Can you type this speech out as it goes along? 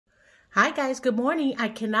Hi guys, good morning. I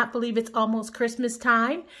cannot believe it's almost Christmas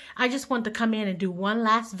time. I just want to come in and do one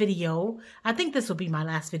last video. I think this will be my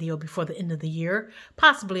last video before the end of the year,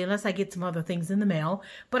 possibly, unless I get some other things in the mail.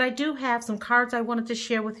 But I do have some cards I wanted to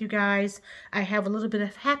share with you guys. I have a little bit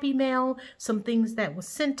of happy mail, some things that was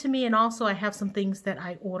sent to me, and also I have some things that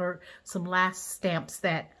I ordered, some last stamps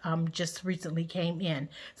that just recently came in.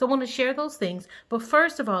 So I want to share those things. But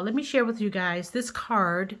first of all, let me share with you guys this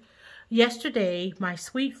card. Yesterday, my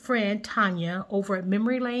sweet friend Tanya over at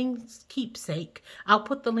Memory Lane's Keepsake, I'll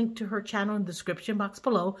put the link to her channel in the description box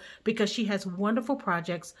below because she has wonderful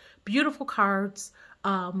projects, beautiful cards,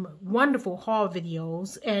 wonderful haul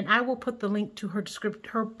videos, and I will put the link to her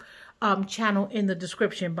channel in the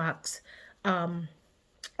description box.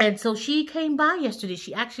 And so she came by yesterday.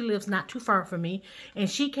 She actually lives not too far from me. And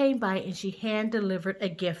she came by and she hand delivered a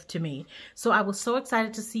gift to me. So I was so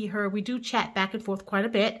excited to see her. We do chat back and forth quite a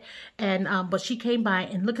bit. And but she came by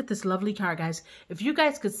and look at this lovely card, guys. If you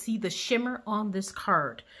guys could see the shimmer on this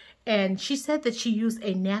card. And she said that she used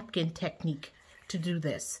a napkin technique to do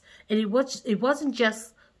this. And it wasn't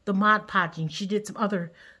just the Mod Podging. She did some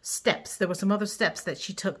other steps. There were some other steps that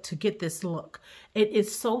she took to get this look. It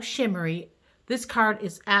is so shimmery. This card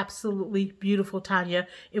is absolutely beautiful, Tanya.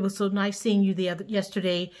 It was so nice seeing you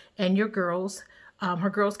yesterday and your girls. Her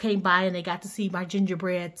girls came by and they got to see my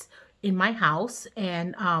gingerbreads in my house.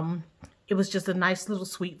 And it was just a nice little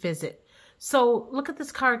sweet visit. So look at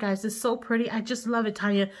this card, guys. It's so pretty. I just love it,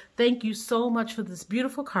 Tanya. Thank you so much for this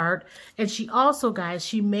beautiful card. And she also, guys,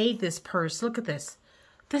 she made this purse. Look at this.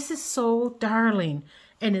 This is so darling.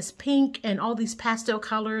 And it's pink and all these pastel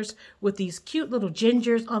colors with these cute little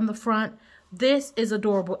gingers on the front. This is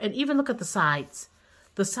adorable. And even look at the sides.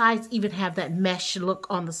 The sides even have that mesh look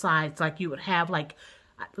on the sides like you would have like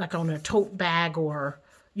on a tote bag, or,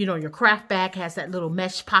 you know, your craft bag has that little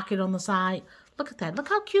mesh pocket on the side. Look at that. Look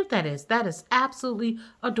how cute that is. That is absolutely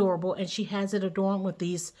adorable. And she has it adorned with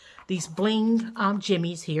these bling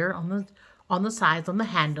jimmies here on the sides, on the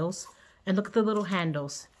handles. And look at the little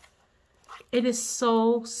handles. It is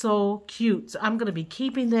so, so cute. So I'm going to be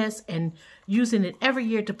keeping this and using it every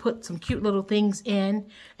year to put some cute little things in.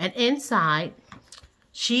 And inside,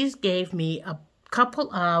 she gave me a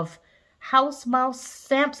couple of house mouse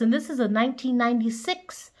stamps. And this is a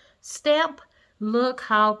 1996 stamp. Look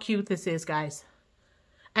how cute this is, guys.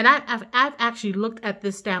 And I've actually looked at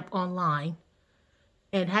this stamp online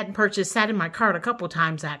and hadn't purchased, sat in my cart a couple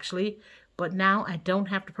times actually. But now I don't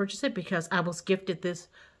have to purchase it because I was gifted this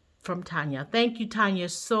from Tanya. Thank you, Tanya,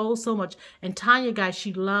 so, so much. And Tanya, guys,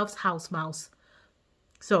 she loves house mouse.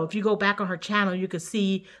 So if you go back on her channel, you can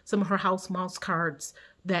see some of her house mouse cards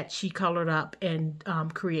that she colored up and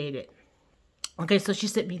created. Okay, so she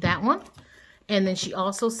sent me that one. And then she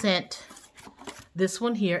also sent this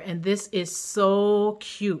one here. And this is so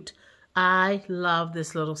cute. I love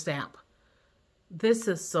this little stamp. This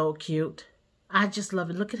is so cute. I just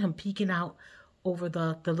love it. Look at him peeking out over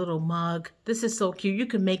the little mug. This is so cute. You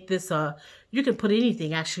can make this you can put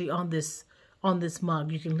anything actually on this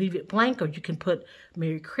mug. You can leave it blank, or you can put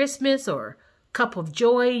Merry Christmas or Cup of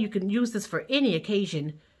Joy. You can use this for any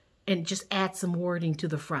occasion and just add some wording to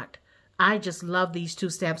the front. I just love these two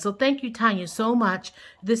stamps. So thank you, Tanya, so much.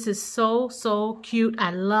 This is so, so cute. I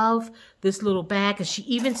love this little bag. And she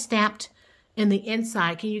even stamped in the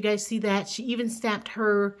inside. Can you guys see that? She even stamped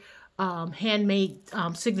her handmade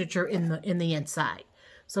signature in the inside.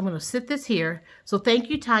 So I'm going to sit this here. So thank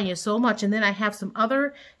you, Tanya, so much. And then I have some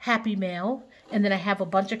other happy mail. And then I have a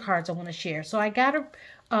bunch of cards I want to share. So I got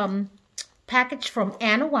a package from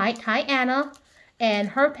Anna White. Hi, Anna. And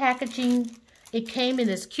her packaging, it came in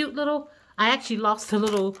this cute little, I actually lost the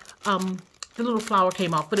little flower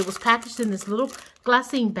came off, but it was packaged in this little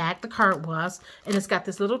glassine bag, the card was. And it's got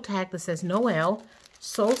this little tag that says Noel.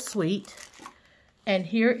 So sweet. And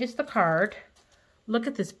here is the card. Look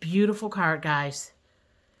at this beautiful card, guys.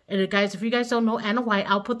 And guys, if you guys don't know Anna White,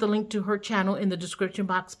 I'll put the link to her channel in the description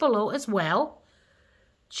box below as well.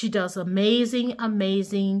 She does amazing,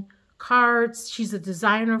 amazing cards. She's a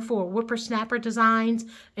designer for Whippersnapper Designs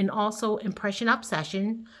and also Impression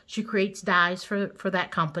Obsession. She creates dies for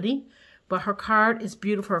that company. But her card is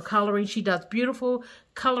beautiful. Her coloring, she does beautiful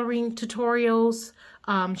coloring tutorials.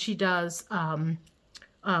 She does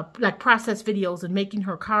like process videos and making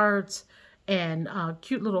her cards, and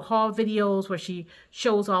cute little haul videos where she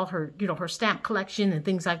shows all her, you know, her stamp collection and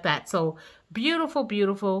things like that. So beautiful,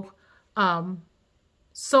 beautiful,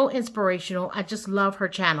 so inspirational. I just love her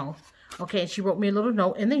channel. Okay, and she wrote me a little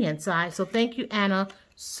note in the inside. So thank you, Anna,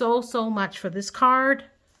 so, so much for this card.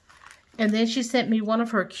 And then she sent me one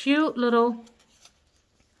of her cute little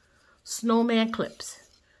snowman clips.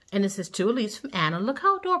 And it says, to Elise from Anna. Look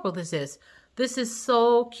how adorable this is. This is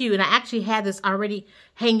so cute. And I actually had this already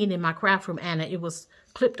hanging in my craft room, Anna. It was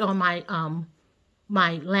clipped on my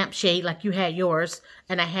my lampshade like you had yours.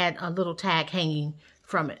 And I had a little tag hanging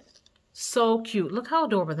from it. So cute. Look how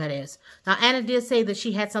adorable that is. Now, Anna did say that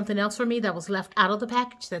she had something else for me that was left out of the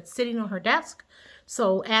package that's sitting on her desk.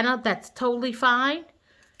 So, Anna, that's totally fine.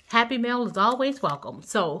 Happy mail is always welcome.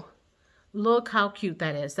 So, look how cute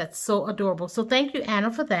that is. That's so adorable. So, thank you,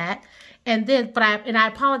 Anna, for that. And then, I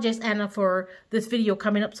apologize, Anna, for this video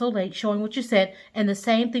coming up so late, showing what you said. And the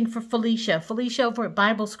same thing for Felicia. Felicia over at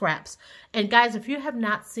Bible Scraps. And, guys, if you have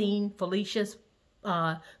not seen Felicia's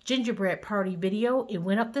gingerbread party video, it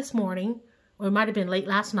went up this morning, or it might have been late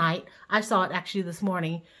last night. I saw it actually this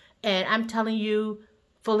morning, and I'm telling you,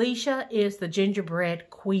 Felicia is the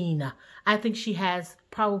gingerbread queen. I think she has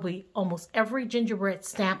probably almost every gingerbread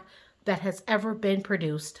stamp that has ever been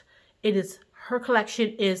produced. Her collection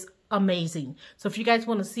is amazing. So if you guys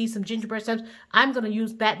want to see some gingerbread stamps, I'm going to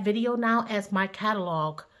use that video now as my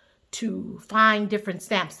catalog to find different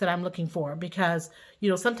stamps that I'm looking for, because, you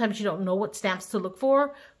know, sometimes you don't know what stamps to look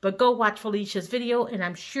for, but go watch Felicia's video and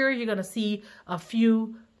I'm sure you're going to see a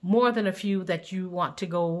few, more than a few, that you want to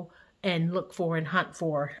go and look for and hunt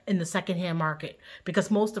for in the secondhand market, because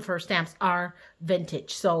most of her stamps are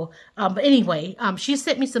vintage. So, but anyway, she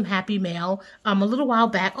sent me some happy mail a little while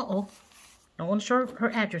back. Uh-oh, I want to show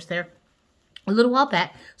her address there. A little while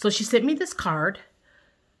back. So she sent me this card.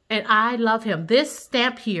 And I love him. This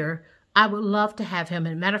stamp here, I would love to have him.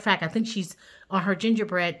 And matter of fact, I think she's on her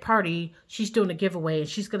gingerbread party. She's doing a giveaway, and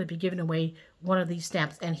she's going to be giving away one of these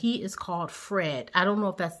stamps. And he is called Fred. I don't know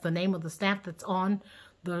if that's the name of the stamp that's on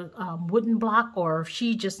the wooden block, or if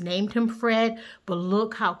she just named him Fred. But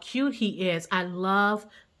look how cute he is. I love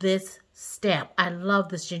this stamp. I love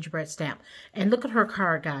this gingerbread stamp. And look at her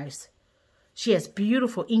card, guys. She has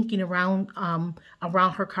beautiful inking around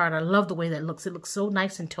her card. I love the way that looks. It looks so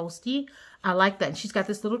nice and toasty. I like that. And she's got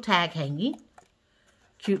this little tag hanging.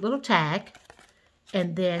 Cute little tag.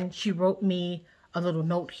 And then she wrote me a little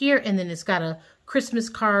note here. And then it's got a Christmas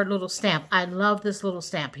card little stamp. I love this little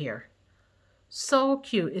stamp here. So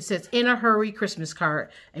cute. It says, in a hurry, Christmas card.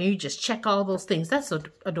 And you just check all those things. That's so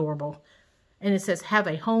adorable. And it says, have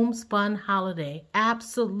a homespun holiday.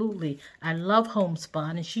 Absolutely. I love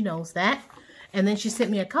homespun, and she knows that. And then she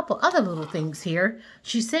sent me a couple other little things here.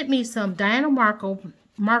 She sent me some Diana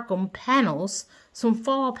Markham panels, some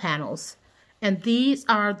fall panels. And these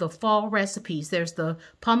are the fall recipes. There's the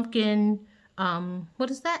pumpkin,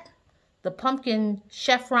 what is that? The pumpkin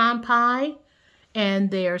cheffron pie.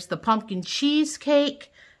 And there's the pumpkin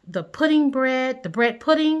cheesecake, the pudding bread, the bread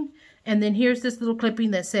pudding. And then here's this little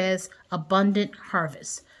clipping that says Abundant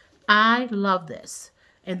Harvest. I love this.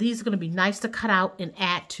 And these are going to be nice to cut out and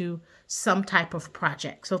add to some type of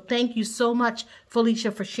project. So thank you so much,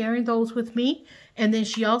 Felicia, for sharing those with me. And then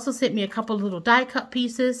she also sent me a couple of little die cut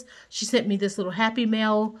pieces. She sent me this little Happy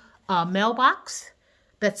Mail mailbox.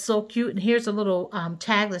 That's so cute. And here's a little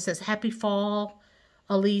tag that says Happy Fall,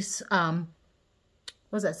 Elise.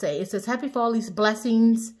 What does that say? It says Happy Fall, Elise,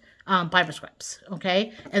 blessings. Bible Scraps,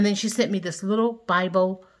 okay? And then she sent me this little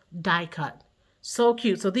Bible die cut. So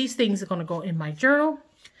cute. So these things are going to go in my journal.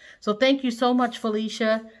 So thank you so much,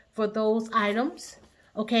 Felicia, for those items.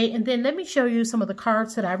 Okay, and then let me show you some of the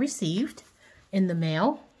cards that I received in the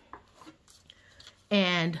mail.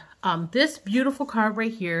 And this beautiful card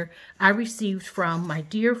right here, I received from my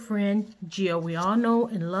dear friend, Jill. We all know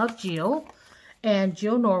and love Jill. And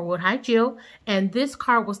Jill Norwood. Hi, Jill. And this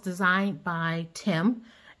card was designed by Tim,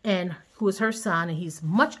 and who is her son, and he's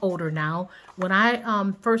much older now. When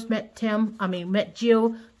I first met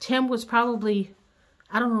Jill, Tim was probably,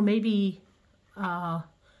 I don't know, maybe,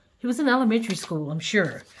 he was in elementary school, I'm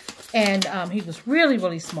sure. And he was really,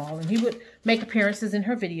 really small, and he would make appearances in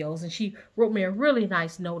her videos, and she wrote me a really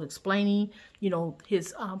nice note explaining, you know,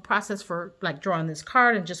 his process for, like, drawing this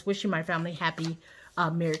card and just wishing my family happy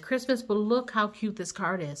Merry Christmas. But look how cute this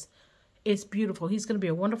card is. It's beautiful. He's going to be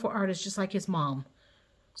a wonderful artist just like his mom.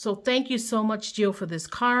 So thank you so much, Jill, for this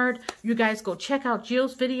card. You guys go check out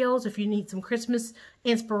Jill's videos if you need some Christmas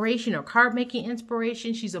inspiration or card making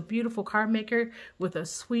inspiration. She's a beautiful card maker with a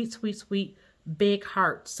sweet, sweet, sweet big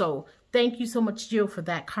heart. So thank you so much, Jill, for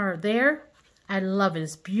that card there. I love it.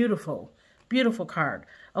 It's beautiful. Beautiful card.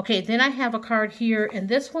 Okay, then I have a card here, and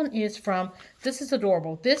this one is from, this is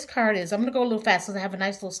adorable. This card is, I'm going to go a little fast because I have a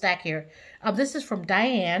nice little stack here. This is from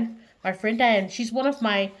Diane. My friend Diane, she's in one of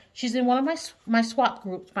my swap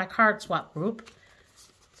groups, my card swap group.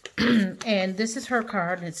 And this is her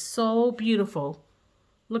card, and it's so beautiful.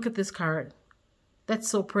 Look at this card. That's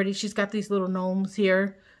so pretty. She's got these little gnomes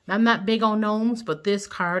here. I'm not big on gnomes, but this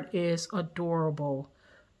card is adorable.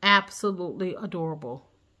 Absolutely adorable.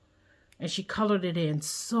 And she colored it in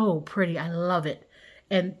so pretty. I love it.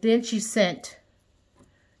 And then she sent,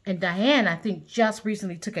 and Diane, I think, just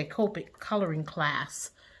recently took a Copic coloring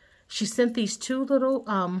class. She sent these two little,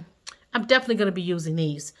 I'm definitely going to be using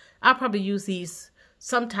these. I'll probably use these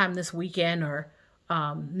sometime this weekend or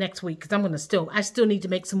next week, because I still need to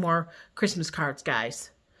make some more Christmas cards, guys.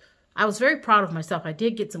 I was very proud of myself. I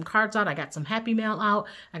did get some cards out. I got some happy mail out.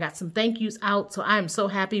 I got some thank yous out. So I am so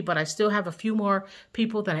happy, but I still have a few more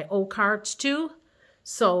people that I owe cards to.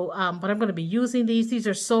 So, but I'm going to be using these. These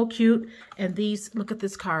are so cute. And these, look at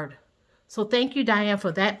this card. So thank you, Diane,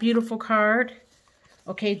 for that beautiful card.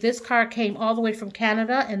 Okay, this card came all the way from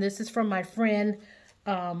Canada, and this is from my friend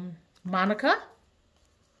Monica.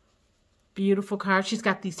 Beautiful card. She's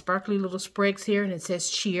got these sparkly little sprigs here, and it says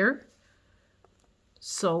cheer.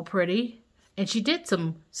 So pretty. And she did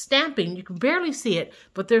some stamping. You can barely see it,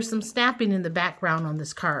 but there's some stamping in the background on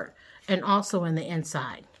this card and also in the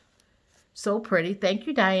inside. So pretty. Thank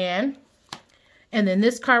you, Diane. And then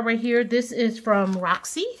this card right here, this is from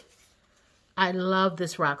Roxy. I love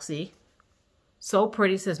this Roxy. So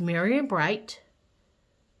pretty. It says merry and bright.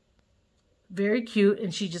 Very cute.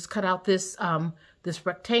 And she just cut out this this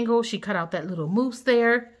rectangle. She cut out that little moose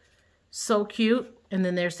there. So cute. And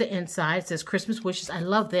then there's the inside. It says Christmas wishes. I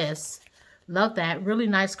love this. Love that. Really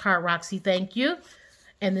nice card, Roxy. Thank you.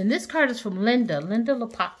 And then this card is from Linda. Linda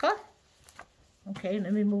Lapaka. Okay,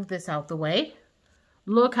 let me move this out the way.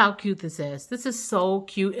 Look how cute this is. This is so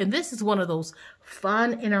cute. And this is one of those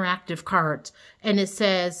fun interactive cards. And it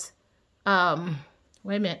says, wait a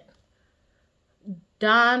minute.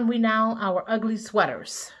 Don we now our ugly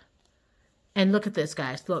sweaters. And look at this,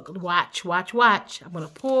 guys. Look, watch, watch, watch. I'm going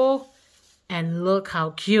to pull. And look how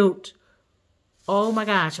cute. Oh my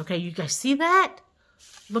gosh. Okay, you guys see that?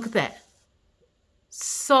 Look at that.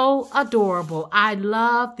 So adorable. I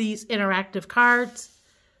love these interactive cards.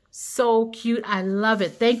 So cute. I love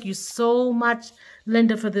it. Thank you so much,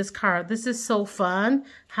 Linda, for this card. This is so fun.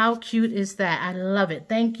 How cute is that? I love it.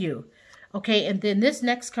 Thank you. Okay, and then this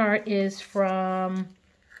next card is from,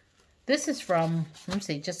 let me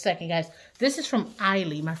see, just a second, guys. This is from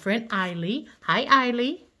Eiley, my friend Eiley. Hi,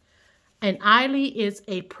 Eiley. And Eiley is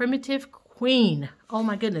a primitive queen. Oh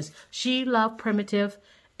my goodness. She loved primitive,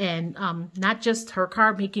 and not just her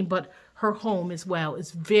card making, but her home as well.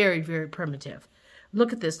 It's very, very primitive.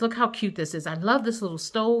 Look at this. Look how cute this is. I love this little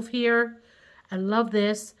stove here. I love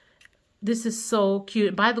this. This is so cute.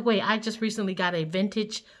 And by the way, I just recently got a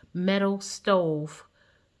vintage metal stove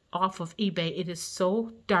off of eBay. It is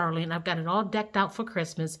so darling. I've got it all decked out for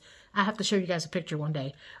Christmas. I have to show you guys a picture one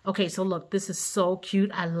day. Okay, so look, this is so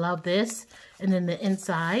cute. I love this. And then the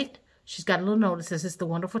inside, she's got a little note that says it's the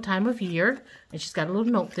wonderful time of year. And she's got a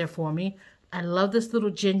little note there for me. I love this little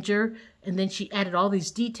ginger. And then she added all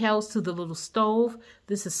these details to the little stove.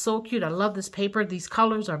 This is so cute. I love this paper. These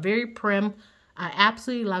colors are very prim. I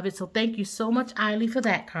absolutely love it. So thank you so much, Eiley, for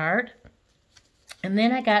that card. And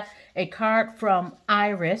then I got a card from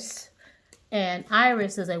Iris. And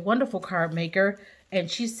Iris is a wonderful card maker. And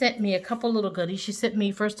she sent me a couple little goodies. She sent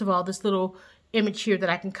me, first of all, this little image here that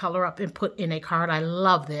I can color up and put in a card. I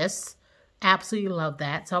love this. Absolutely love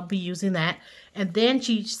that. So I'll be using that. And then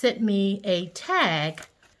she sent me a tag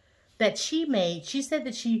that she made. She said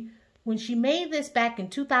that when she made this back in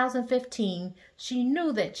 2015, she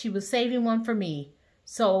knew that she was saving one for me.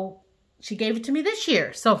 So she gave it to me this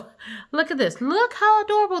year. So look at this. Look how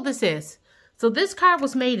adorable this is. So this card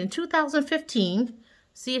was made in 2015.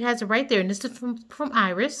 See, it has it right there. And this is from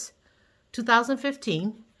Iris,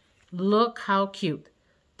 2015. Look how cute.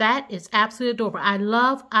 That is absolutely adorable. I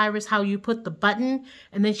love, Iris, how you put the button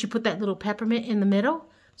and then she put that little peppermint in the middle.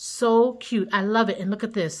 So cute. I love it. And look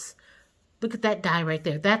at this. Look at that die right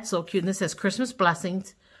there. That's so cute. And this says Christmas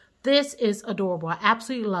blessings. This is adorable. I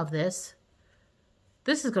absolutely love this.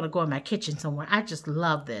 This is going to go in my kitchen somewhere. I just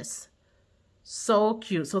love this. So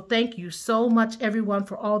cute. So thank you so much, everyone,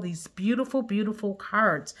 for all these beautiful, beautiful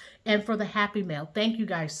cards and for the Happy Mail. Thank you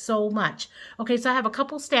guys so much. Okay, so I have a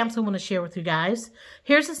couple stamps I want to share with you guys.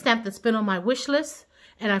 Here's a stamp that's been on my wish list,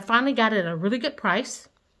 and I finally got it at a really good price.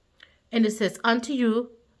 And it says, unto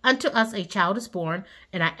us a child is born,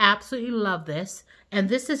 and I absolutely love this. And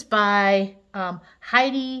this is by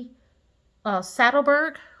Heidi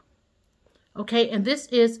Saddleberg. Okay, and this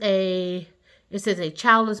is it says a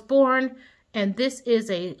child is born. And this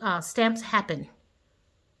is a Stamps Happen.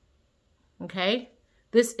 Okay.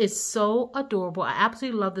 This is so adorable. I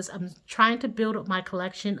absolutely love this. I'm trying to build up my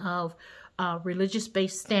collection of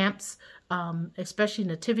religious-based stamps, especially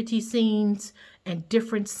nativity scenes and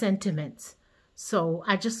different sentiments. So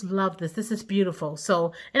I just love this. This is beautiful.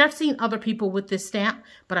 So, and I've seen other people with this stamp,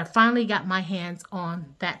 but I finally got my hands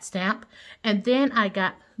on that stamp. And then I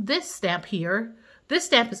got this stamp here. This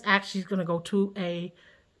stamp is actually going to go to a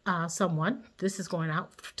someone. This is going out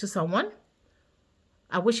to someone.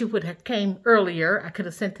 I wish it would have came earlier. I could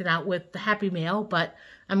have sent it out with the Happy Mail, but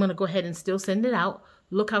I'm going to go ahead and still send it out.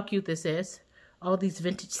 Look how cute this is. All these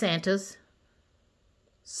vintage Santas.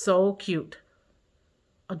 So cute.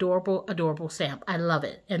 Adorable, adorable stamp. I love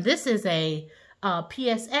it. And this is a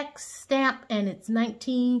PSX stamp, and it's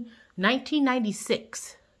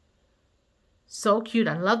 1996. So cute.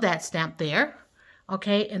 I love that stamp there.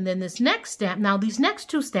 Okay, and then this next stamp. Now, these next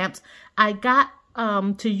two stamps I got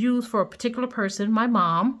to use for a particular person, my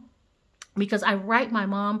mom, because I write my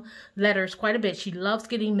mom letters quite a bit. She loves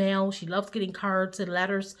getting mail. She loves getting cards and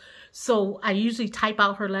letters. So I usually type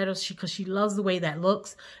out her letters because she loves the way that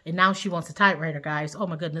looks. And now she wants a typewriter, guys. Oh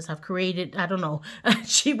my goodness, I've created, I don't know.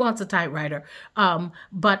 She wants a typewriter.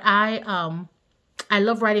 But I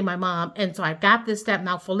love writing my mom. And so I got this stamp.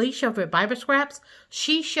 Now, Felicia over at Bible Scraps,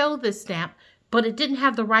 she showed this stamp, but it didn't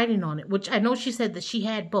have the writing on it, which I know she said that she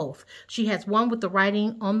had both. She has one with the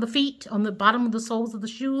writing on the feet, on the bottom of the soles of the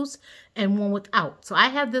shoes, and one without. So I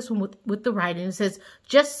have this one with the writing. It says,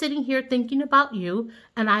 just sitting here thinking about you.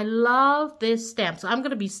 And I love this stamp. So I'm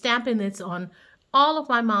going to be stamping this on all of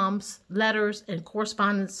my mom's letters and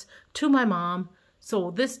correspondence to my mom.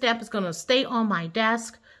 So this stamp is going to stay on my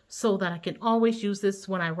desk so that I can always use this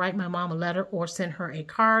when I write my mom a letter or send her a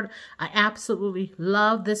card. I absolutely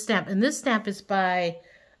love this stamp. And this stamp is by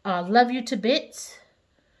Love You to Bits,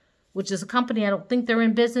 which is a company. I don't think they're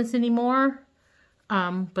in business anymore.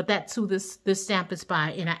 But that's who this stamp is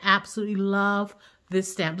by. And I absolutely love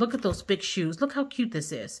this stamp. Look at those big shoes. Look how cute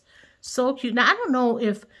this is. So cute. Now, I don't know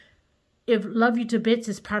if Love You to Bits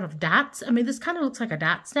is part of Dots. I mean, this kind of looks like a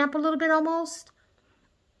dot stamp a little bit almost.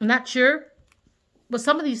 I'm not sure. But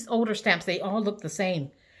some of these older stamps, they all look the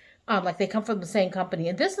same. Like they come from the same company.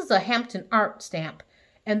 And this is a Hampton Art stamp.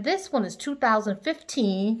 And this one is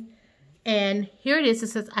 2015. And here it is. It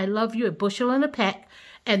says, I love you, a bushel and a peck.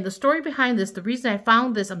 And the story behind this, the reason I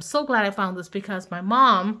found this, I'm so glad I found this, because my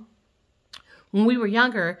mom, when we were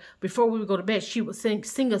younger, before we would go to bed, she would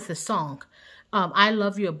sing us this song. I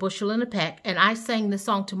love you, a bushel and a peck. And I sang this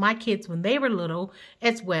song to my kids when they were little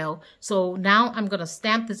as well. So now I'm going to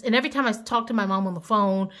stamp this. And every time I talk to my mom on the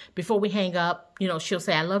phone, before we hang up, you know, she'll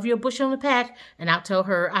say, I love you, a bushel and a peck. And I'll tell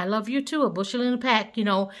her, I love you too, a bushel and a peck, you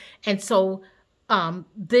know. And so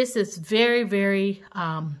this is very, very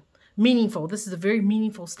meaningful. This is a very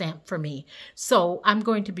meaningful stamp for me. So I'm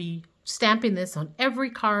going to be stamping this on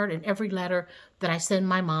every card and every letter that I send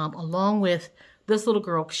my mom, along with this little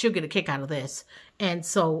girl. She'll get a kick out of this. And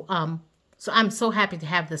so so I'm so happy to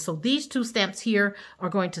have this. So these two stamps here are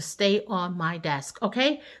going to stay on my desk.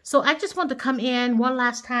 Okay, so I just want to come in one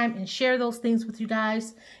last time and share those things with you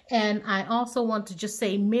guys. And I also want to just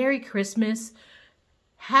say Merry Christmas,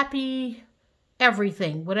 Happy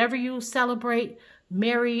everything, whatever you celebrate,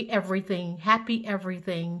 Merry everything, Happy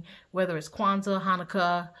everything, whether it's Kwanzaa,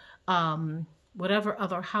 Hanukkah, whatever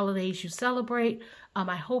other holidays you celebrate.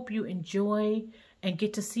 I hope you enjoy and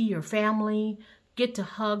get to see your family, get to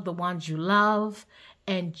hug the ones you love,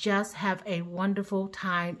 and just have a wonderful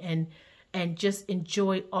time and just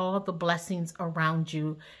enjoy all the blessings around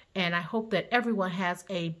you. And I hope that everyone has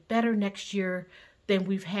a better next year than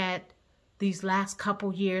we've had these last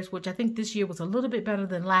couple years, which I think this year was a little bit better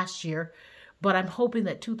than last year. But I'm hoping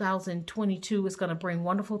that 2022 is going to bring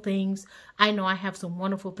wonderful things. I know I have some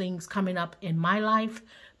wonderful things coming up in my life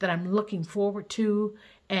that I'm looking forward to.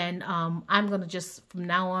 And I'm going to just, from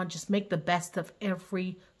now on, just make the best of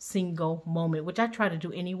every single moment, which I try to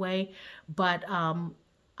do anyway. But I'm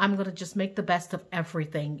going to just make the best of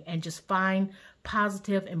everything and just find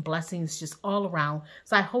positive and blessings just all around.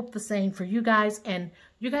 So I hope the same for you guys. And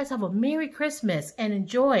you guys have a Merry Christmas and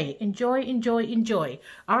enjoy, enjoy, enjoy, enjoy.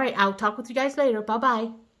 All right, I'll talk with you guys later. Bye-bye.